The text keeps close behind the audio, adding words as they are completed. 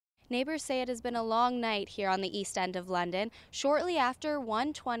Neighbors say it has been a long night here on the East End of London. Shortly after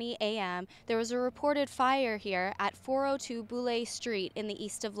 1:20 a.m., there was a reported fire here at 402 Boulee Street in the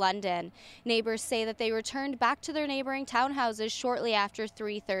east of London. Neighbors say that they returned back to their neighboring townhouses shortly after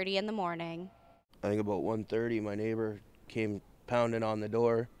 3:30 in the morning. I think about 1:30, my neighbor came pounding on the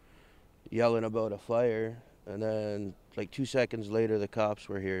door, yelling about a fire, and then like 2 seconds later the cops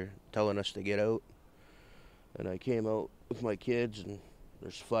were here telling us to get out. And I came out with my kids and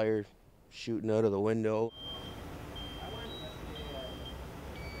there's fire shooting out of the window.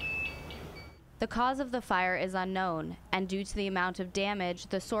 The cause of the fire is unknown, and due to the amount of damage,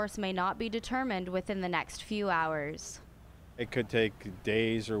 the source may not be determined within the next few hours. It could take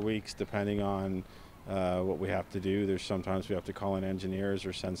days or weeks depending on what we have to do. There's sometimes we have to call in engineers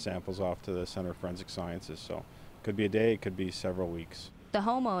or send samples off to the Center of Forensic Sciences. So it could be a day, it could be several weeks. The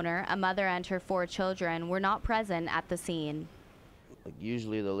homeowner, a mother and her 4 children, were not present at the scene. Like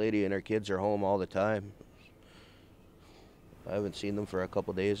usually the lady and her kids are home all the time. I haven't seen them for a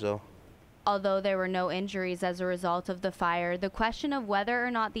couple days though. Although there were no injuries as a result of the fire, the question of whether or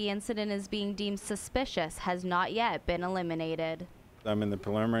not the incident is being deemed suspicious has not yet been eliminated. I'm in the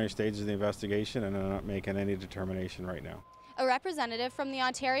preliminary stages of the investigation and I'm not making any determination right now. A representative from the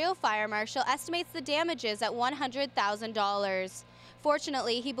Ontario Fire Marshal estimates the damages at $100,000.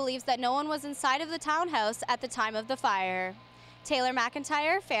 Fortunately, he believes that no one was inside of the townhouse at the time of the fire. Taylor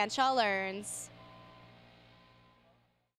MacIntyre, Fanshawe Learns.